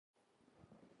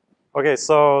Okay,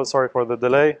 so sorry for the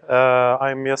delay.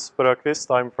 I'm Jesper Oqvist.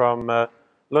 I'm from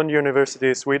Lund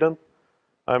University, Sweden.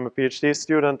 I'm a PhD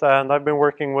student, and I've been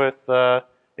working with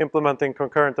implementing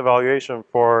concurrent evaluation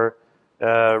for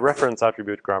reference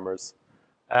attribute grammars.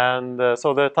 And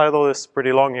so the title is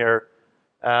pretty long here,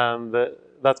 and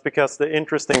that's because the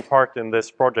interesting part in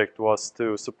this project was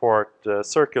to support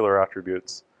circular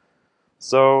attributes.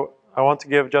 So I want to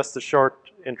give just a short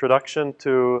introduction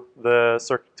to the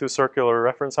two circular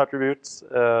reference attributes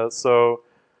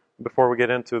before we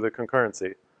get into the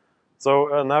concurrency.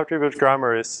 So an attribute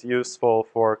grammar is useful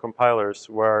for compilers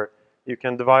where you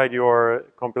can divide your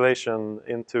compilation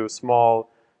into small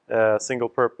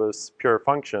single-purpose pure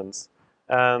functions.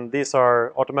 And these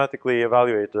are automatically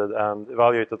evaluated and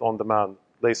evaluated on demand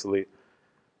lazily.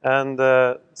 And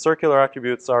circular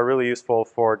attributes are really useful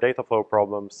for data flow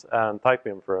problems and type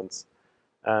inference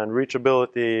and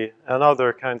reachability and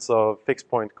other kinds of fixed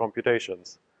point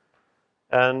computations.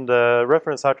 And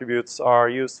reference attributes are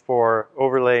used for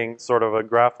overlaying sort of a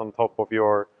graph on top of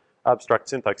your abstract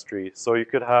syntax tree. So you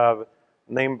could have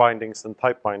name bindings and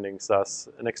type bindings as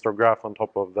an extra graph on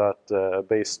top of that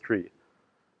base tree.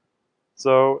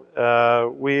 So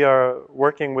we are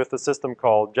working with a system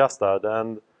called Justad,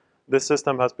 and this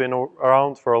system has been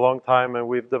around for a long time, and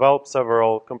we've developed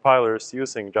several compilers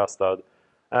using Justad.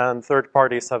 And third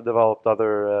parties have developed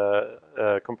other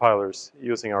compilers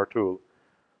using our tool.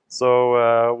 So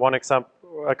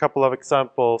a couple of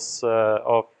examples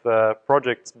of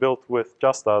projects built with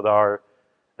Justad are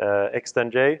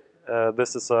extendj.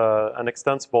 This is an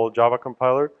extensible Java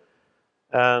compiler,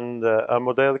 and a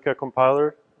Modelica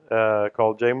compiler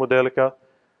called JModelica.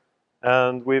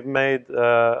 And we've made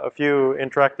a few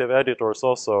interactive editors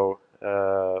also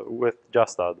with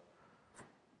Justad.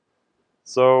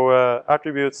 So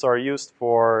attributes are used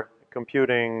for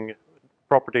computing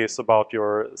properties about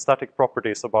static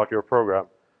properties about your program.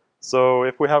 So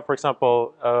if we have, for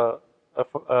example,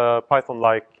 a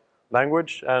Python-like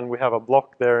language, and we have a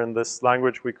block there in this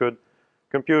language, we could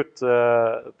compute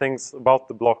things about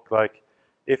the block, like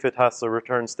if it has a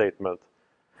return statement.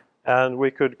 And we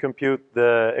could compute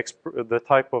the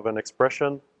type of an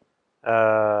expression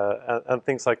and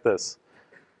things like this.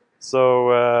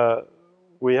 So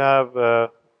we have,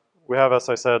 as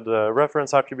I said,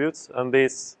 reference attributes, and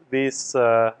these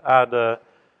add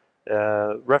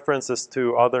references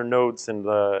to other nodes in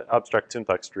the abstract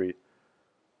syntax tree.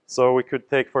 So we could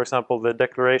take, for example, the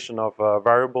declaration of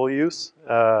variable use,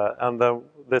 and then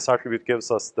this attribute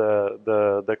gives us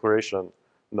the declaration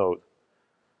node.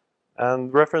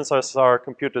 And references are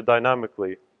computed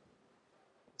dynamically.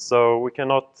 So we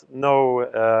cannot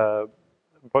know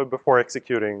before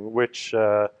executing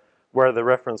where the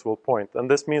reference will point. And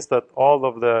this means that all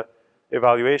of the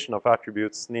evaluation of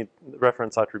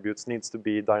reference attributes needs to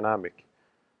be dynamic.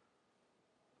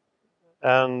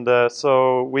 And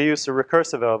so we use a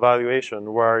recursive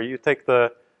evaluation where you take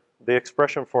the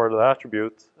expression for the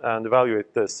attribute and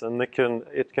evaluate this, and it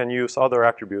can use other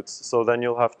attributes. So then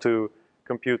you'll have to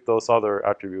compute those other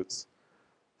attributes.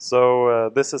 So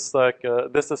this is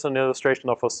an illustration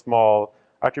of a small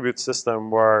attribute system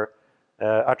where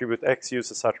attribute X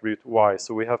uses attribute Y.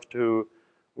 So we have to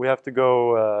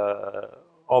go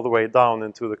all the way down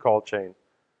into the call chain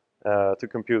to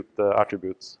compute the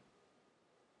attributes.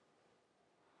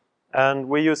 And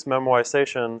we use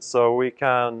memoization, so we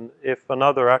can, if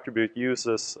another attribute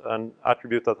uses an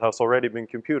attribute that has already been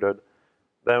computed,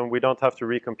 then we don't have to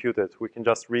recompute it. We can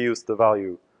just reuse the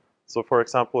value. So for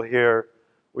example, here,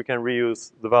 we can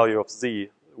reuse the value of Z.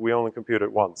 We only compute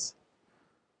it once.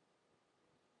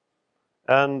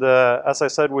 And as I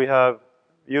said, we have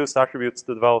used attributes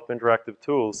to develop interactive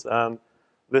tools. And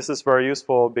this is very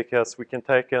useful because we can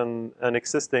take an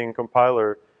existing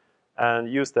compiler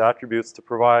and use the attributes to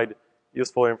provide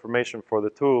useful information for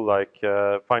the tool, like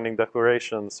finding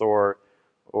declarations or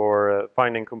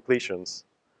finding completions.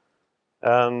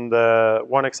 And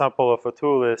one example of a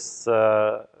tool is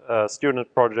a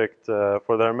student project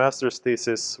for their master's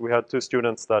thesis. We had 2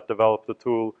 students that developed a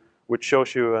tool which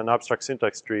shows you an abstract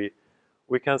syntax tree.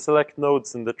 We can select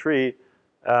nodes in the tree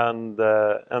and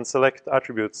select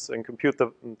attributes and compute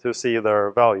them to see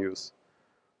their values.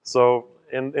 So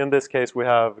in this case, we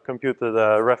have computed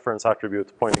a reference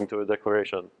attribute pointing to a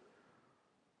declaration,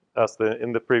 as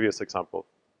in the previous example.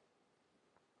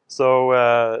 So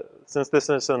since this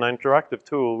is an interactive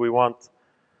tool, we want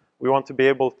to be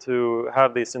able to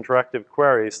have these interactive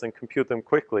queries and compute them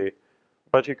quickly.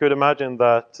 But you could imagine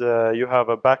that you have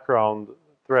a background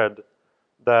thread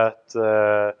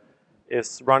that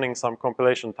is running some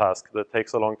compilation task that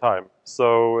takes a long time.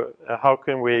 So how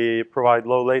can we provide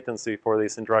low latency for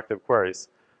these interactive queries?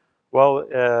 Well,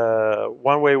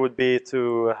 one way would be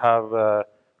to have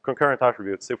concurrent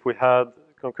attributes. If we had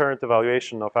concurrent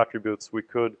evaluation of attributes, we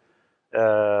could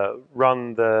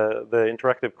run the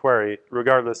interactive query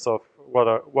regardless of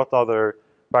what other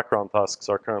background tasks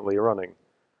are currently running.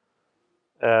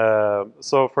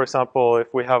 So, for example,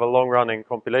 if we have a long-running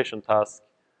compilation task,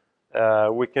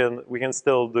 we can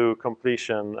still do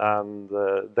completion and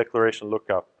declaration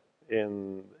lookup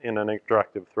in an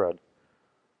interactive thread.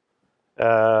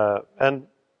 And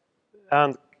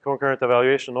concurrent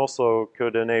evaluation also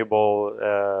could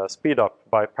enable speed up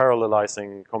by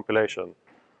parallelizing compilation.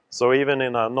 So even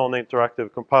in a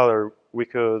non-interactive compiler, we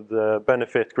could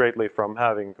benefit greatly from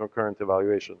having concurrent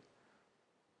evaluation.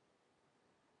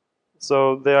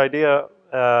 So the idea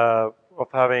of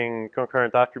having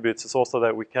concurrent attributes is also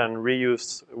that we can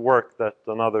reuse work that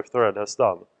another thread has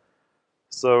done.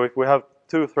 So if we have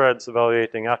two threads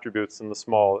evaluating attributes in the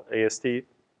small AST,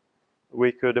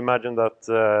 we could imagine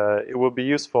that it would be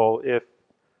useful if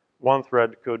one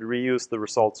thread could reuse the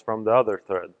results from the other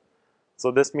thread.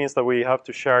 So this means that we have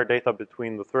to share data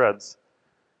between the threads.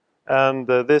 And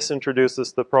this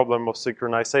introduces the problem of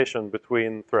synchronization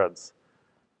between threads.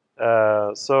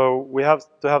 So we have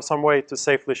to have some way to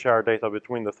safely share data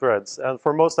between the threads. And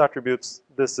for most attributes,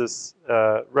 this is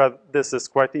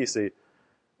quite easy.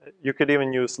 You could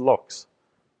even use locks.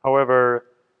 However,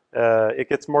 it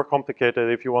gets more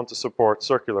complicated if you want to support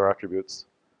circular attributes.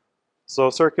 So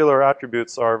circular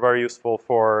attributes are very useful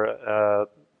for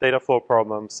data flow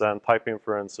problems and type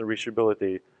inference and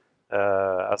reachability,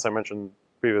 as I mentioned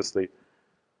previously.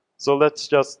 So let's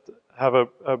just have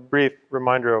a brief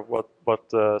reminder of what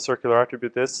circular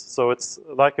attribute is. So it's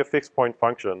like a fixed point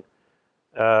function.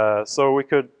 So we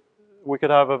could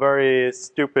have a very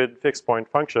stupid fixed point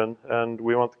function, and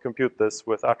we want to compute this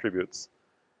with attributes.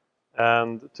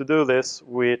 And to do this,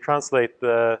 we translate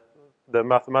the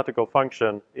mathematical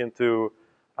function into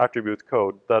attribute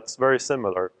code that's very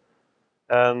similar.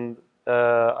 And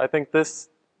I think this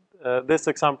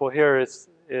example here is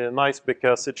nice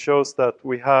because it shows that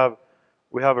we have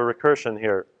a recursion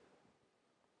here.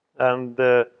 And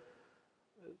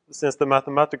since the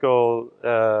mathematical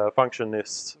function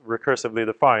is recursively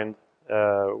defined,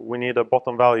 we need a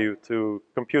bottom value to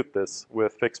compute this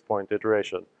with fixed point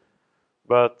iteration.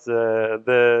 But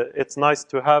it's nice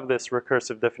to have this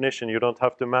recursive definition. You don't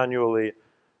have to manually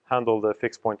handle the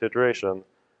fixed point iteration.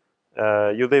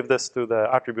 You leave this to the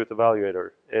attribute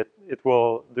evaluator. It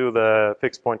will do the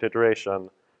fixed point iteration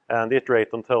and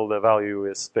iterate until the value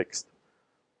is fixed.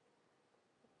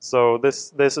 So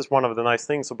this is one of the nice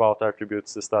things about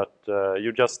attributes, is that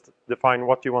you just define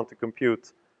what you want to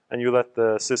compute and you let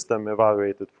the system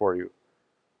evaluate it for you.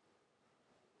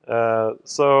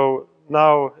 So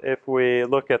now if we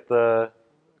look at the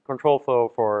control flow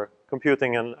for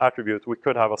computing an attribute, we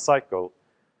could have a cycle.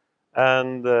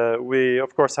 And we,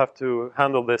 of course, have to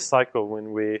handle this cycle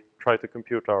when we try to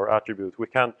compute our attribute. We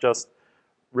can't just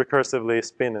recursively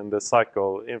spin in this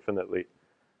cycle infinitely.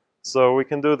 So we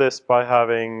can do this by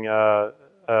having a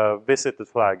visited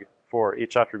flag for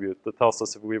each attribute that tells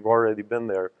us if we've already been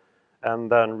there,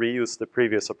 and then reuse the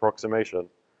previous approximation.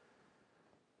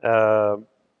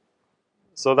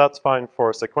 So that's fine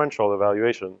for sequential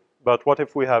evaluation. But what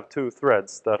if we have two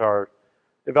threads that are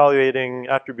evaluating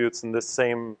attributes in this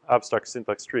same abstract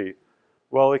syntax tree?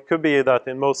 Well, it could be that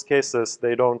in most cases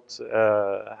they don't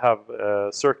have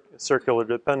circular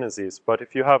dependencies. But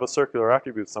if you have a circular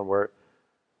attribute somewhere,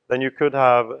 then you could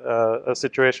have a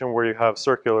situation where you have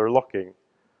circular locking.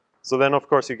 So then, of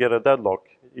course, you get a deadlock.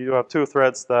 You have two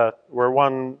threads where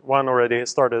one already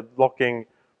started locking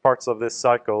parts of this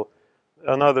cycle.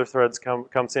 Another thread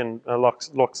comes in and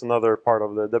locks another part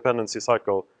of the dependency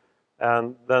cycle.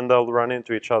 And then they'll run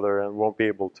into each other and won't be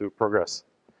able to progress.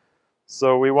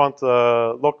 So we want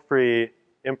a lock-free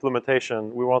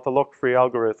implementation. We want a lock-free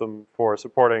algorithm for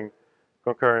supporting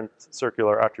concurrent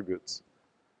circular attributes.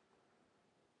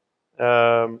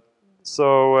 The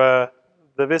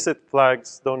visit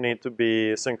flags don't need to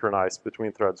be synchronized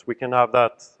between threads. We can have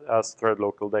that as thread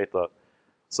local data.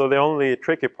 So the only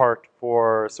tricky part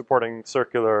for supporting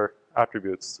circular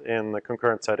attributes in the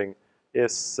concurrent setting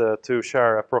is to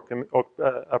share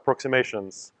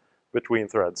approximations between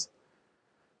threads.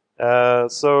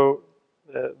 The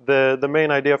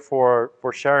main idea for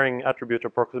sharing attribute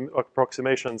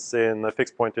approximations in a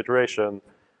fixed point iteration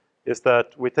is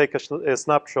that we take a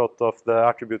snapshot of the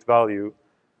attribute value,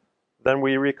 then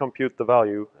we recompute the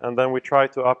value, and then we try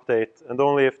to update, and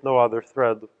only if no other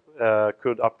thread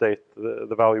could update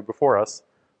the value before us,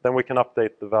 then we can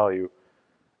update the value.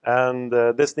 And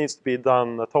this needs to be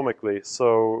done atomically,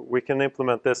 so we can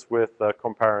implement this with a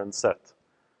compare and set.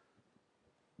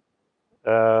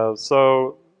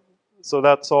 So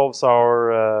that solves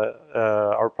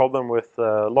our problem with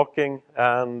locking,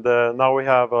 and now we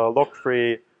have a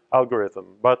lock-free algorithm.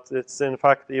 But it's in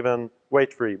fact even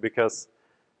wait-free, because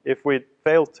if we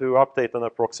fail to update an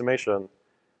approximation,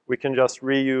 we can just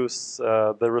reuse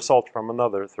the result from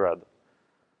another thread.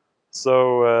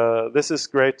 So this is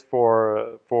great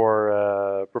for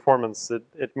performance.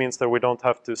 It means that we don't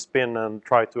have to spin and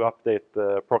try to update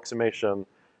the approximation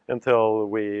until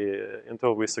we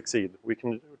succeed. We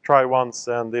can try once,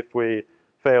 and if we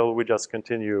fail, we just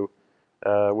continue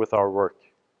with our work.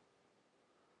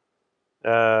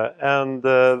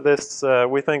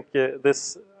 We think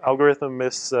this algorithm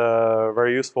is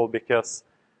very useful because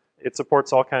it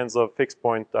supports all kinds of fixed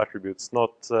point attributes.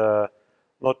 There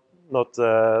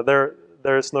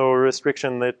is no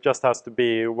restriction. It just has to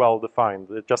be well defined.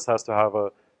 It just has to have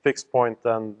a fixed point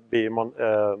and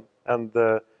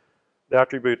the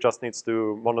attribute just needs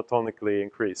to monotonically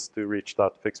increase to reach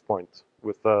that fixed point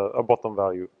with a bottom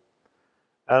value.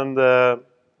 And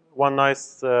one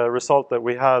nice result that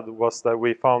we had was that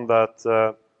we found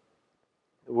that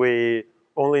we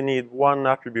only need one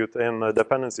attribute in a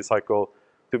dependency cycle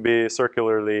to be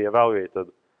circularly evaluated.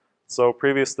 So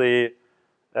previously,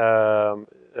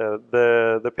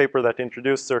 the paper that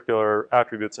introduced circular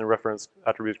attributes in reference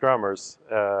attribute grammars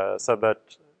said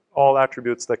that all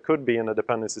attributes that could be in a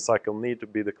dependency cycle need to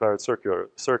be declared circular.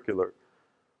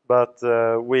 But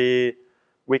we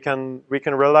can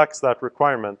relax that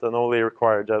requirement and only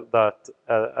require that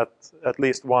at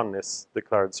least one is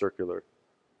declared circular.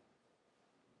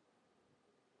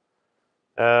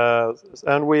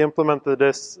 And we implemented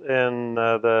this in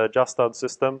the JustAdd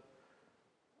system.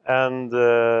 And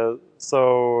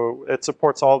so it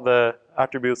supports all the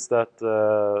attributes that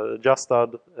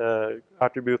JustAdd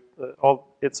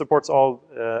it supports all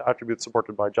attributes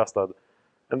supported by JustAdd.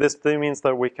 And this means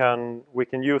that we can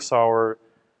use our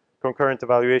concurrent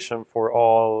evaluation for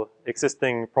all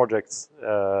existing projects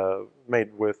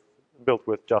built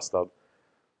with JustAdd.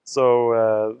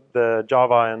 So the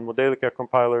Java and Modelica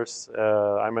compilers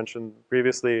I mentioned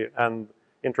previously, and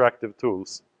interactive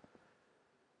tools.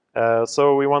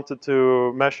 So we wanted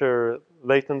to measure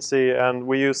latency, and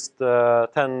we used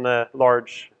 10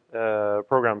 large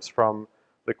programs from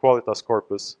the Qualitas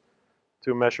corpus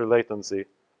to measure latency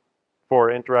for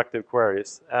interactive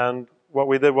queries. And what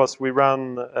we did was we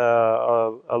ran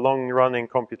a long-running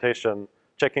computation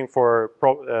checking for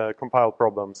compile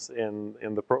problems in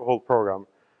the whole program.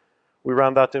 We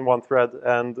ran that in one thread,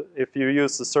 and if you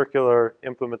use the circular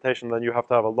implementation, then you have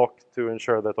to have a lock to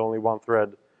ensure that only one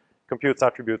thread computes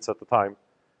attributes at the time.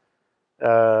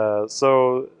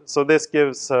 So this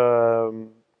gives a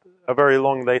very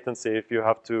long latency if you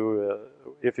have to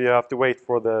wait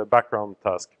for the background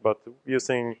task. But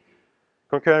using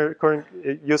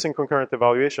concurrent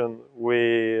evaluation,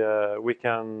 we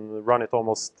can run it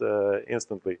almost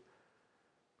instantly.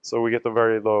 So we get a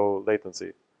very low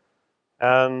latency.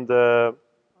 And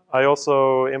I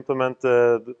also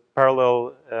implemented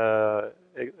parallel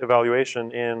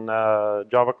evaluation in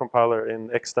Java compiler in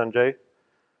X10J.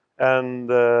 And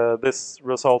this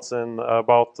results in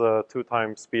about 2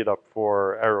 times speed up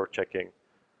for error checking.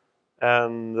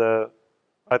 And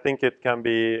I think it can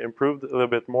be improved a little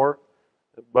bit more,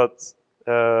 but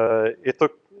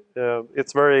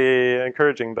it's very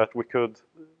encouraging that we could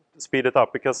speed it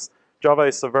up, because Java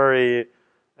is a very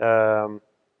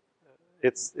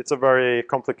it's a very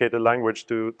complicated language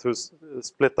to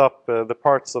split up the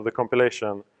parts of the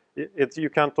compilation. You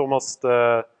can't almost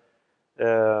do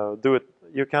it.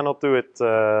 You cannot do it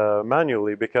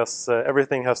manually, because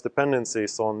everything has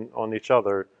dependencies on each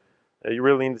other. You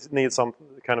really need some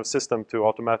kind of system to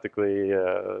automatically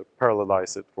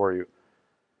parallelize it for you.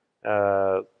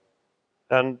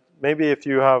 And maybe if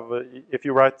you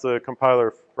write a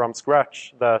compiler from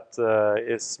scratch that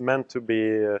is meant to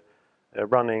be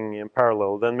running in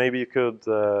parallel, then maybe you could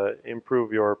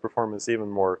improve your performance even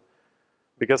more.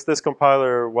 Because this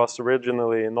compiler was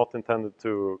originally not intended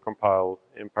to compile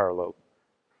in parallel.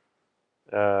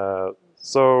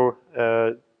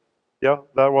 Yeah,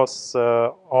 that was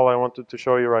all I wanted to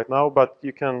show you right now. But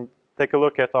you can take a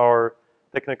look at our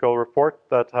technical report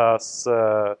that has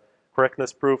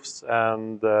correctness proofs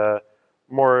and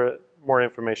more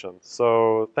information.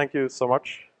 So thank you so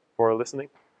much for listening.